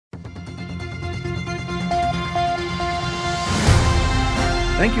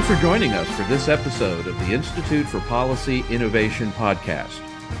Thank you for joining us for this episode of the Institute for Policy Innovation podcast.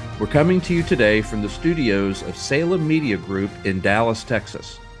 We're coming to you today from the studios of Salem Media Group in Dallas,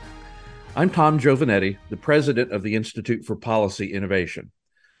 Texas. I'm Tom Giovanetti, the president of the Institute for Policy Innovation.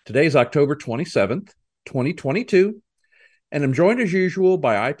 Today's October 27th, 2022, and I'm joined as usual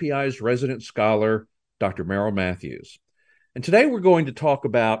by IPI's resident scholar, Dr. Merrill Matthews. And today we're going to talk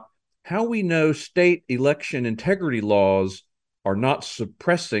about how we know state election integrity laws are not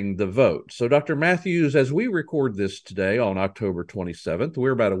suppressing the vote. So, Dr. Matthews, as we record this today on October 27th,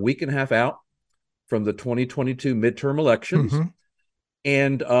 we're about a week and a half out from the 2022 midterm elections.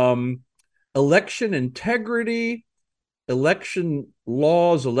 And election integrity, election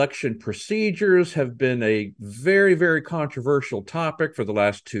laws, election procedures have been a very, very controversial topic for the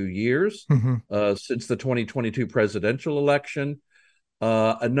last 2 years, since the 2022 presidential election.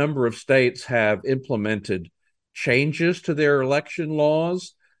 A number of states have implemented changes to their election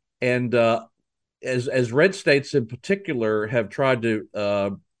laws, and as red states in particular have tried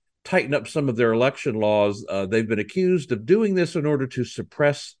to tighten up some of their election laws, they've been accused of doing this in order to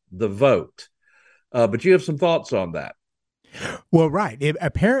suppress the vote. But you have some thoughts on that. Well, right.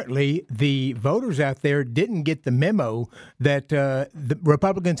 Apparently, the voters out there didn't get the memo that the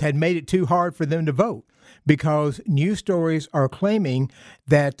Republicans had made it too hard for them to vote, because news stories are claiming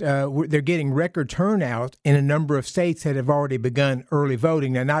that they're getting record turnout in a number of states that have already begun early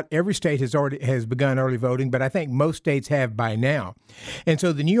voting. Now, not every state has begun early voting, but I think most states have by now. And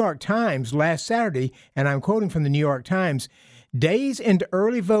so the New York Times last Saturday, and I'm quoting from the New York Times, days into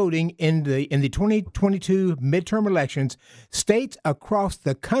early voting in the 2022 midterm elections, states across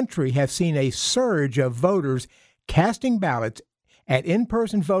the country have seen a surge of voters casting ballots at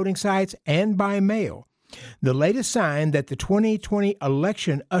in-person voting sites and by mail. The latest sign that the 2020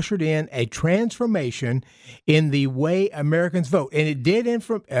 election ushered in a transformation in the way Americans vote. And it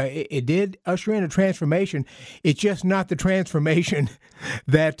did usher in a transformation. It's just not the transformation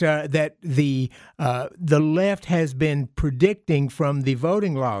that the left has been predicting from the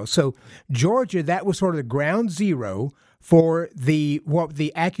voting laws. So Georgia, that was sort of the ground zero for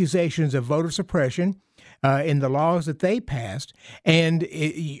the accusations of voter suppression in the laws that they passed. And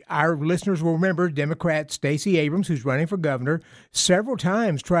our listeners will remember Democrat Stacey Abrams, who's running for governor, several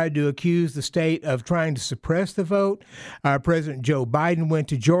times tried to accuse the state of trying to suppress the vote. President Joe Biden went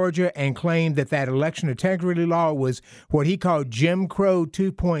to Georgia and claimed that election integrity law was what he called Jim Crow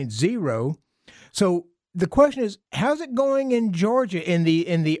 2.0. So the question is, how's it going in Georgia in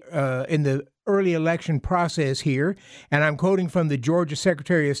the early election process here? And I'm quoting from the Georgia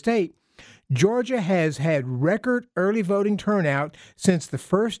Secretary of State. Georgia has had record early voting turnout since the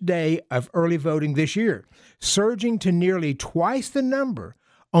first day of early voting this year, surging to nearly twice the number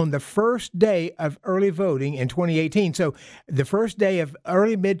on the first day of early voting in 2018. So the first day of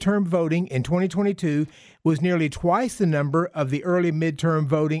early midterm voting in 2022 was nearly twice the number of the early midterm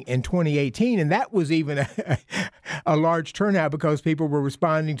voting in 2018. And that was even a large turnout because people were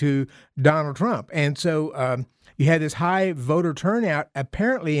responding to Donald Trump. And so you had this high voter turnout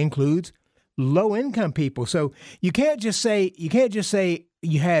apparently includes low-income people. So you can't just say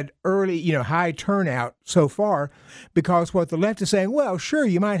you had early, high turnout so far, because what the left is saying, well, sure,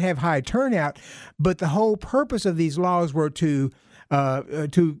 you might have high turnout, but the whole purpose of these laws were to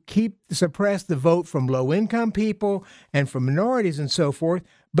suppress the vote from low-income people and from minorities and so forth.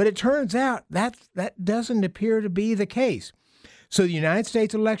 But it turns out that doesn't appear to be the case. So the United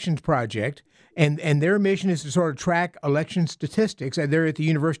States Elections Project, and their mission is to sort of track election statistics, and they're at the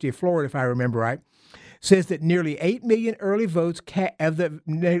University of Florida, if I remember right, says that nearly 8 million early votes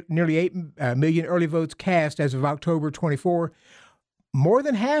nearly 8 million early votes cast as of October 24, more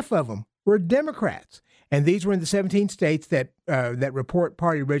than half of them were Democrats. And these were in the 17 states that report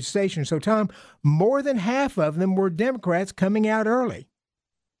party registration. So, Tom, more than half of them were Democrats coming out early.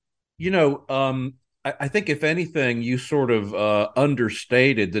 I think, if anything, you sort of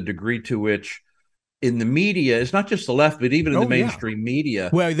understated the degree to which in the media, it's not just the left, but even in the mainstream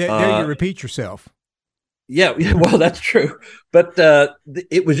media. Well, there you repeat yourself. Yeah, well, that's true. But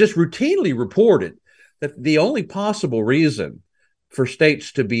it was just routinely reported that the only possible reason for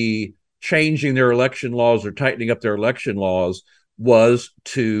states to be changing their election laws or tightening up their election laws was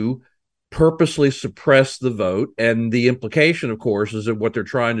to purposely suppress the vote. And the implication, of course, is that what they're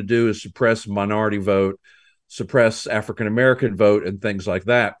trying to do is suppress minority vote, suppress African-American vote, and things like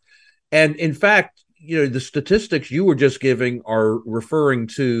that. And in fact, the statistics you were just giving are referring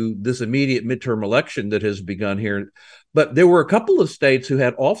to this immediate midterm election that has begun here. But there were a couple of states who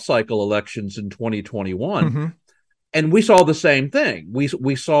had off-cycle elections in 2021. And we saw the same thing.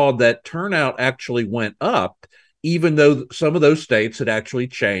 We saw that turnout actually went up even though some of those states had actually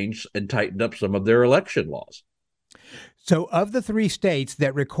changed and tightened up some of their election laws. So of the 3 states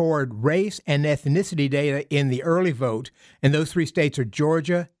that record race and ethnicity data in the early vote, and those 3 states are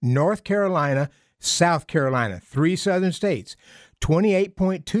Georgia, North Carolina, South Carolina, 3 southern states,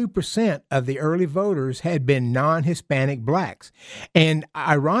 28.2% of the early voters had been non-Hispanic blacks. And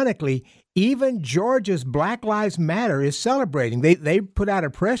ironically, even Georgia's Black Lives Matter is celebrating. They put out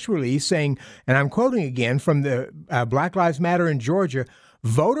a press release saying, and I'm quoting again from the Black Lives Matter in Georgia,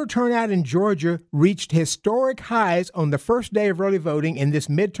 voter turnout in Georgia reached historic highs on the first day of early voting in this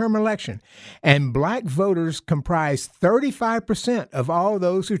midterm election, and black voters comprise 35% of all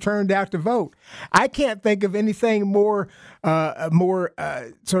those who turned out to vote. I can't think of anything more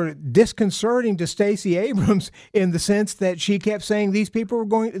sort of disconcerting to Stacey Abrams in the sense that she kept saying these people were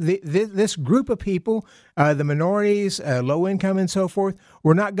going, this group of people, the minorities, low income and so forth,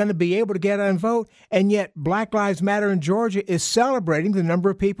 were not going to be able to get out and vote, and yet Black Lives Matter in Georgia is celebrating the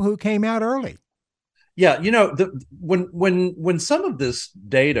number of people who came out early. Yeah, when some of this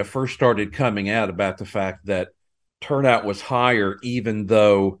data first started coming out about the fact that turnout was higher, even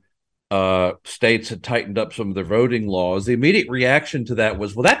though states had tightened up some of their voting laws, the immediate reaction to that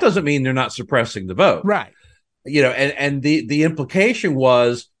was, well, that doesn't mean they're not suppressing the vote, right? And the implication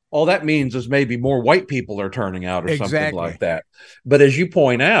was, all that means is maybe more white people are turning out or something like that. But as you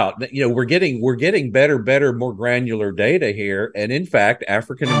point out, we're getting better, more granular data here, and in fact, the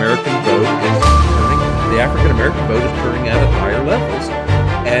African American vote is turning out at higher levels.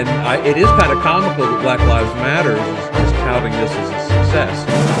 And it is kind of comical that Black Lives Matter is touting this as a success.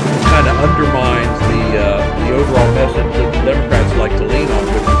 It kind of undermines the overall message that the Democrats like to lean on,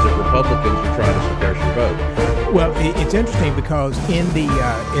 which is that Republicans are trying to suppress your vote. Well, it's interesting because in the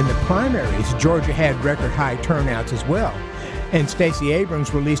primaries, Georgia had record high turnouts as well. And Stacey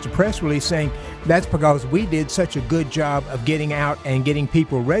Abrams released a press release saying that's because we did such a good job of getting out and getting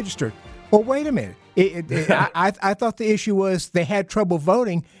people registered. Well, wait a minute. I thought the issue was they had trouble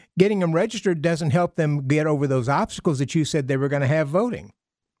voting. Getting them registered doesn't help them get over those obstacles that you said they were going to have voting.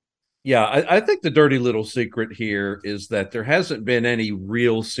 Yeah, I think the dirty little secret here is that there hasn't been any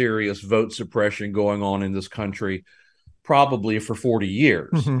real serious vote suppression going on in this country probably for 40 years.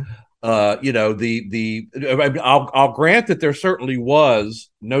 Mm-hmm. I'll grant that there certainly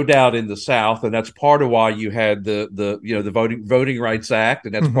was, no doubt, in the South, and that's part of why you had the Voting Rights Act,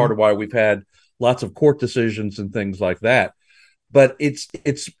 and that's mm-hmm. part of why we've had lots of court decisions and things like that. But it's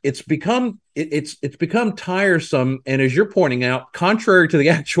become tiresome, and as you're pointing out, contrary to the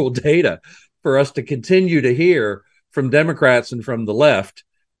actual data, for us to continue to hear from Democrats and from the left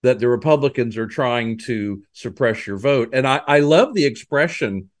that the Republicans are trying to suppress your vote. And I love the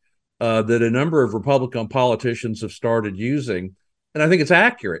expression that a number of Republican politicians have started using, and I think it's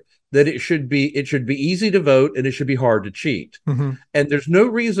accurate, that it should be easy to vote and it should be hard to cheat. Mm-hmm. And there's no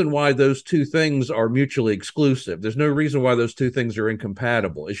reason why those two things are mutually exclusive. There's no reason why those two things are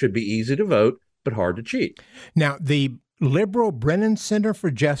incompatible. It should be easy to vote, but hard to cheat. Now, the liberal Brennan Center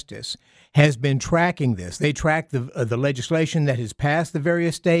for Justice has been tracking this. They track the legislation that has passed the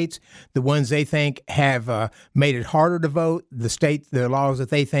various states, the ones they think have made it harder to vote, the laws that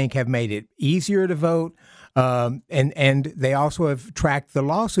they think have made it easier to vote. And they also have tracked the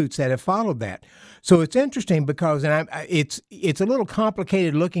lawsuits that have followed that. So it's interesting because it's a little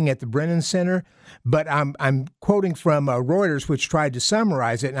complicated looking at the Brennan Center, but I'm quoting from Reuters, which tried to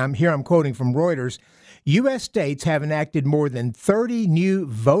summarize it. And I'm quoting from Reuters. U.S. states have enacted more than 30 new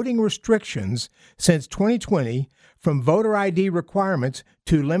voting restrictions since 2020, from voter ID requirements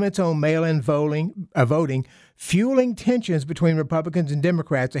to limits on mail-in voting, fueling tensions between Republicans and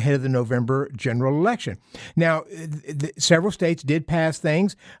Democrats ahead of the November general election. Now, several states did pass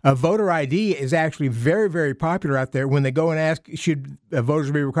things. Voter ID is actually very, very popular out there. When they go and ask, should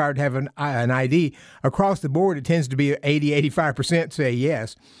voters be required to have an ID, across the board, it tends to be 80-85% say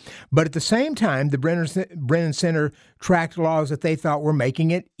yes. But at the same time, the Brennan Center tracked laws that they thought were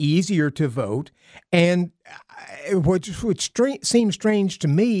making it easier to vote. And what seems strange to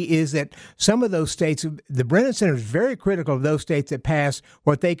me is that some of those states, the Brennan Center is very critical of those states that pass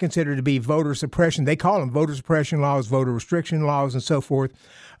what they consider to be voter suppression. They call them voter suppression laws, voter restriction laws, and so forth.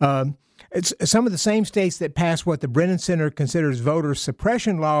 It's some of the same states that pass what the Brennan Center considers voter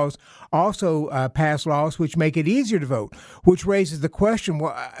suppression laws also pass laws which make it easier to vote, which raises the question,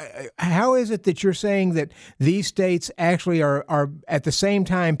 well, how is it that you're saying that these states actually are at the same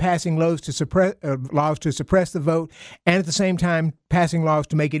time passing laws to suppress the vote and at the same time passing laws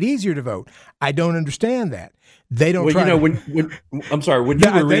to make it easier to vote? I don't understand that. They don't I'm sorry. When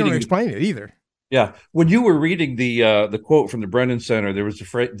you were reading, they don't explain it either. Yeah. When you were reading the quote from the Brennan Center,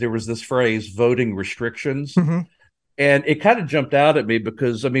 there was this phrase, voting restrictions. Hmm. And it kind of jumped out at me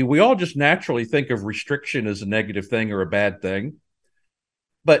because, I mean, we all just naturally think of restriction as a negative thing or a bad thing.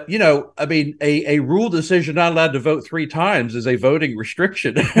 But, I mean, a rule decision not allowed to vote three times is a voting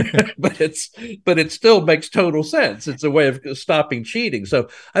restriction, but it still makes total sense. It's a way of stopping cheating. So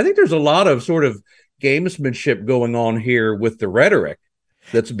I think there's a lot of sort of gamesmanship going on here with the rhetoric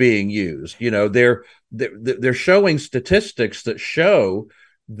that's being used. They're showing statistics that show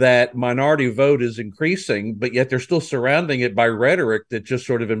that minority vote is increasing, but yet they're still surrounding it by rhetoric that just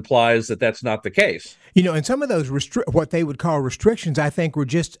sort of implies that that's not the case. And some of those what they would call restrictions, I think, were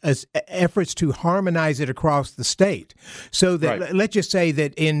just as efforts to harmonize it across the state. So that Right. let's just say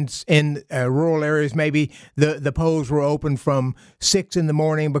that in rural areas, maybe the polls were open from 6 in the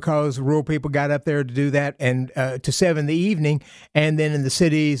morning because rural people got up there to do that, and to 7 in the evening, and then in the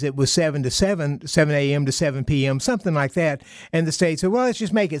cities it was 7 a.m. to 7 p.m., something like that. And the state said, well, let's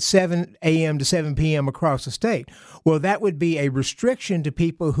just make it 7 a.m. to 7 p.m. across the state. Well, that would be a restriction to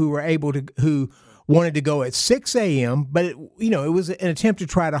people who wanted to go at 6 a.m., but it was an attempt to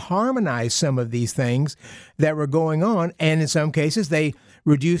try to harmonize some of these things that were going on. And in some cases, they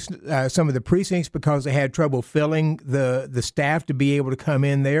reduced some of the precincts because they had trouble filling the staff to be able to come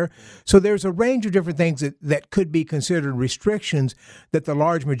in there. So there's a range of different things that could be considered restrictions that the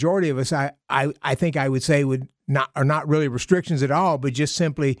large majority of us, I think I would say, are not really restrictions at all, but just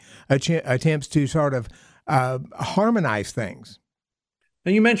simply attempts to sort of harmonize things.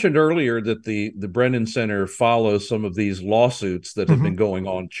 And you mentioned earlier that the Brennan Center follows some of these lawsuits that have been going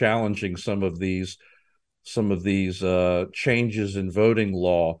on, challenging some of these changes in voting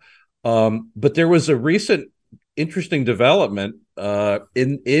law. But there was a recent interesting development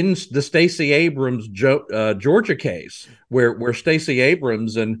in the Stacey Abrams Georgia case, where Stacey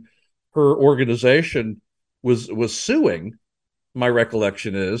Abrams and her organization was suing. My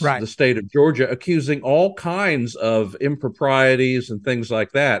recollection is Right. the state of Georgia, accusing all kinds of improprieties and things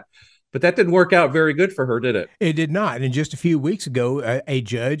like that. But that didn't work out very good for her, did it? It did not. And just a few weeks ago, a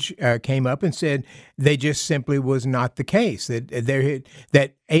judge came up and said they just simply was not the case,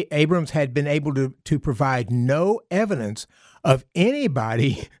 that Abrams had been able to provide no evidence of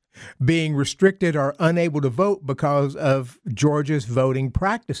anybody being restricted or unable to vote because of Georgia's voting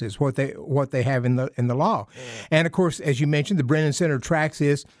practices, what they have in the law. And of course, as you mentioned, the Brennan Center tracks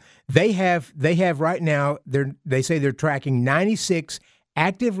this. They have right now, they say they're tracking 96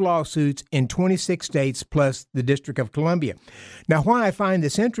 active lawsuits in 26 states plus the District of Columbia. Now, why I find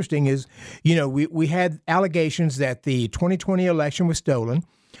this interesting is, we had allegations that the 2020 election was stolen.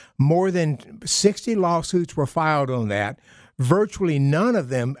 More than 60 lawsuits were filed on that. Virtually none of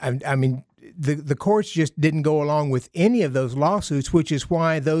them, I mean, the courts just didn't go along with any of those lawsuits, which is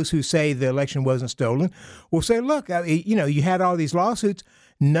why those who say the election wasn't stolen will say, look, you had all these lawsuits.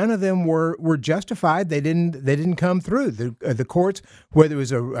 None of them were justified. They didn't come through. The courts, whether it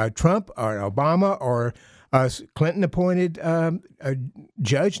was a Trump or an Obama or a Clinton-appointed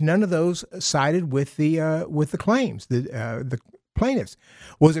judge, none of those sided with the claims, the plaintiffs.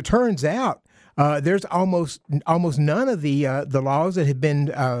 Well, as it turns out, there's almost none of the laws that have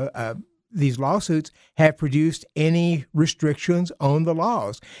been these lawsuits have produced any restrictions on the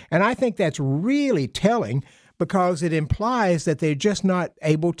laws, and I think that's really telling, because it implies that they're just not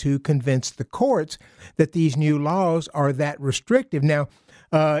able to convince the courts that these new laws are that restrictive. Now,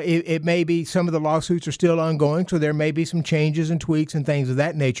 it may be some of the lawsuits are still ongoing, so there may be some changes and tweaks and things of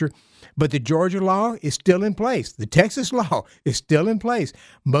that nature. But the Georgia law is still in place. The Texas law is still in place.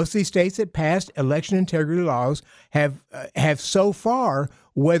 Most of these states that passed election integrity laws have so far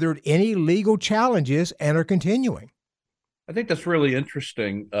weathered any legal challenges and are continuing. I think that's really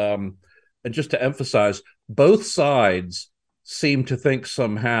interesting. And just to emphasize, both sides seem to think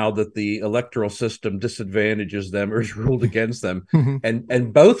somehow that the electoral system disadvantages them or is ruled against them.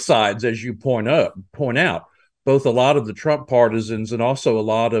 And both sides, as you point out, both a lot of the Trump partisans and also a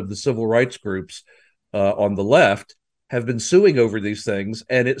lot of the civil rights groups on the left have been suing over these things.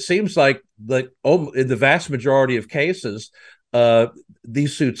 And it seems like in the vast majority of cases,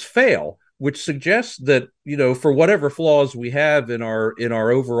 these suits fail, which suggests that, for whatever flaws we have in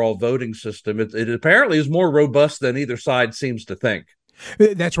our overall voting system, it apparently is more robust than either side seems to think.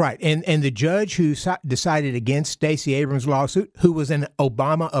 That's right. And the judge who decided against Stacey Abrams' lawsuit, who was an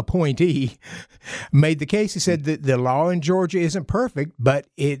Obama appointee, made the case. He said that the law in Georgia isn't perfect, but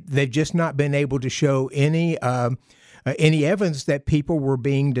they've just not been able to show any any evidence that people were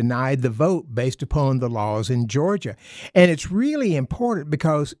being denied the vote based upon the laws in Georgia. And it's really important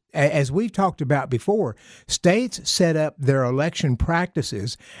because, as we've talked about before, states set up their election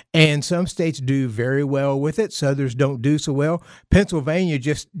practices, and some states do very well with it, so others don't do so well. Pennsylvania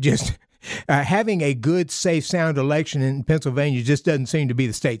just having a good, safe, sound election in Pennsylvania just doesn't seem to be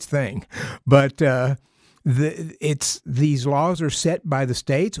the state's thing. But these laws are set by the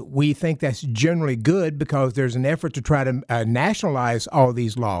states. We think that's generally good because there's an effort to try to nationalize all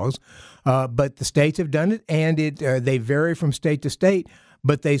these laws. But the states have done it, and they vary from state to state.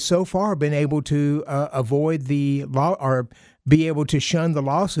 But they so far been able to avoid the law or be able to shun the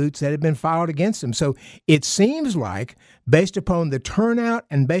lawsuits that have been filed against them. So it seems like, based upon the turnout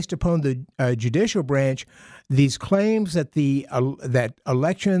and based upon the judicial branch, these claims that that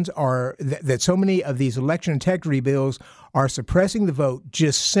elections are that so many of these election integrity bills are suppressing the vote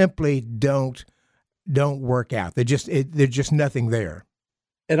just simply don't work out. There's just nothing there.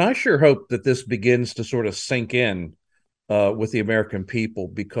 And I sure hope that this begins to sort of sink in with the American people,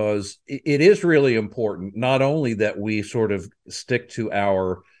 because it is really important not only that we sort of stick to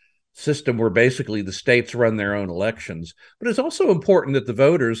our system where basically the states run their own elections, but it's also important that the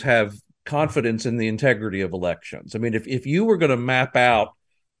voters have confidence in the integrity of elections. I mean, if you were going to map out,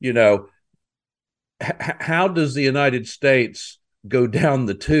 how does the United States go down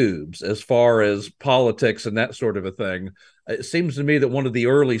the tubes as far as politics and that sort of a thing, it seems to me that one of the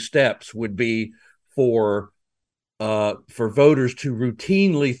early steps would be for voters to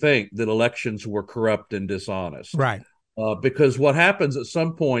routinely think that elections were corrupt and dishonest. Right. Because what happens at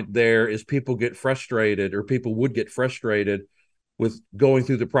some point there is people get frustrated, or people would get frustrated with going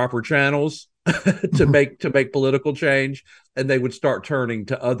through the proper channels to make political change, and they would start turning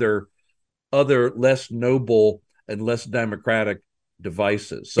to other less noble and less democratic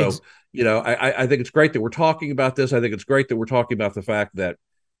devices. So, I think it's great that we're talking about this. I think it's great that we're talking about the fact that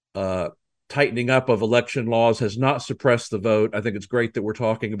tightening up of election laws has not suppressed the vote. I think it's great that we're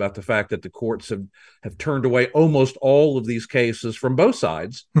talking about the fact that the courts have turned away almost all of these cases from both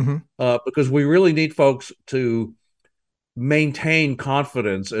sides, because we really need folks to maintain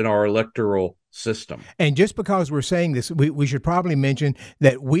confidence in our electoral system. And just because we're saying this, we should probably mention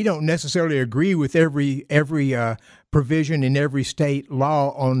that we don't necessarily agree with every provision in every state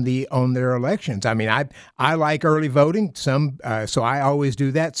law on their elections. I mean, I like early voting. So I always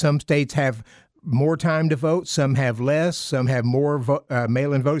do that. Some states have more time to vote. Some have less. Some have more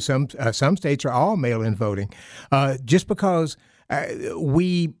mail-in voting. Some states are all mail-in voting. Just because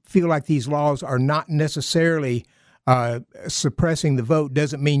we feel like these laws are not necessarily suppressing the vote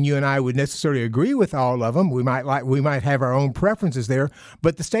doesn't mean you and I would necessarily agree with all of them. We might have our own preferences there,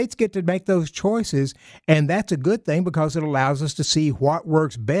 but the states get to make those choices, and that's a good thing because it allows us to see what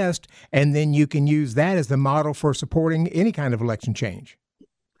works best, and then you can use that as the model for supporting any kind of election change.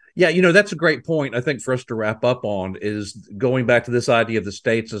 Yeah, that's a great point, I think, for us to wrap up on, is going back to this idea of the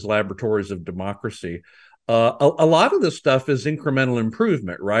states as laboratories of democracy. A lot of this stuff is incremental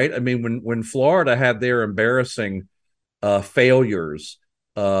improvement, right? I mean, when Florida had their embarrassing failures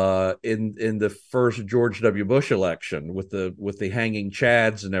in the first George W. Bush election with the hanging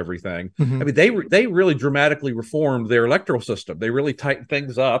chads and everything, I mean, they really dramatically reformed their electoral system. They really tightened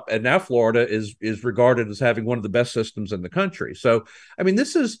things up, and now Florida is regarded as having one of the best systems in the country. So, I mean,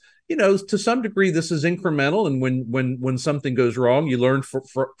 this is, to some degree, this is incremental, and when something goes wrong, you learn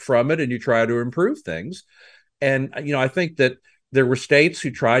from it and you try to improve things. And I think that there were states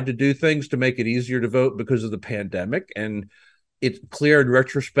who tried to do things to make it easier to vote because of the pandemic, and it's clear in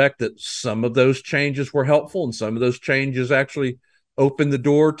retrospect that some of those changes were helpful, and some of those changes actually opened the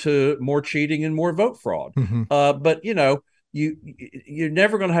door to more cheating and more vote fraud. But you're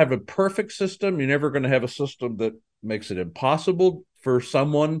never going to have a perfect system. You're never going to have a system that makes it impossible for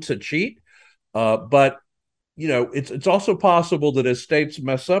someone to cheat. But it's also possible that as states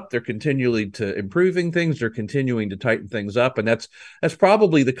mess up, they're continually to improving things, they're continuing to tighten things up, and that's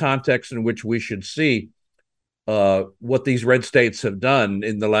probably the context in which we should see what these red states have done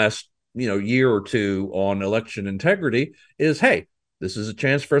in the last year or two on election integrity. Is, hey, this is a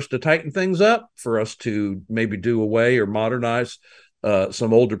chance for us to tighten things up, for us to maybe do away or modernize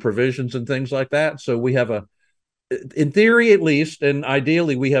some older provisions and things like that. So we have in theory at least, and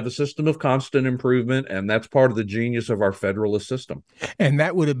ideally, we have a system of constant improvement, and that's part of the genius of our federalist system. And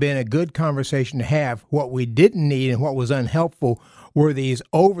that would have been a good conversation to have. What we didn't need and what was unhelpful were these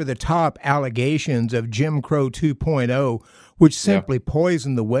over-the-top allegations of Jim Crow 2.0, which simply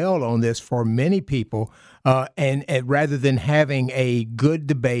poisoned the well on this for many people, and rather than having a good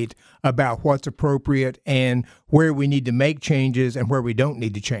debate about what's appropriate and where we need to make changes and where we don't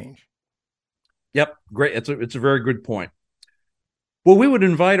need to change. Yep, great. It's a very good point. Well, we would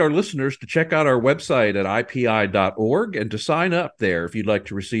invite our listeners to check out our website at ipi.org and to sign up there if you'd like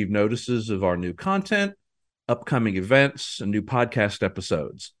to receive notices of our new content, upcoming events, and new podcast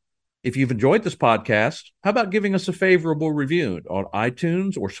episodes. If you've enjoyed this podcast, how about giving us a favorable review on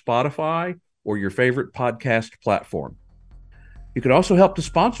iTunes or Spotify or your favorite podcast platform? You can also help to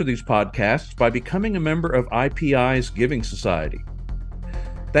sponsor these podcasts by becoming a member of IPI's Giving Society.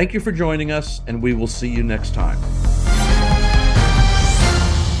 Thank you for joining us, and we will see you next time.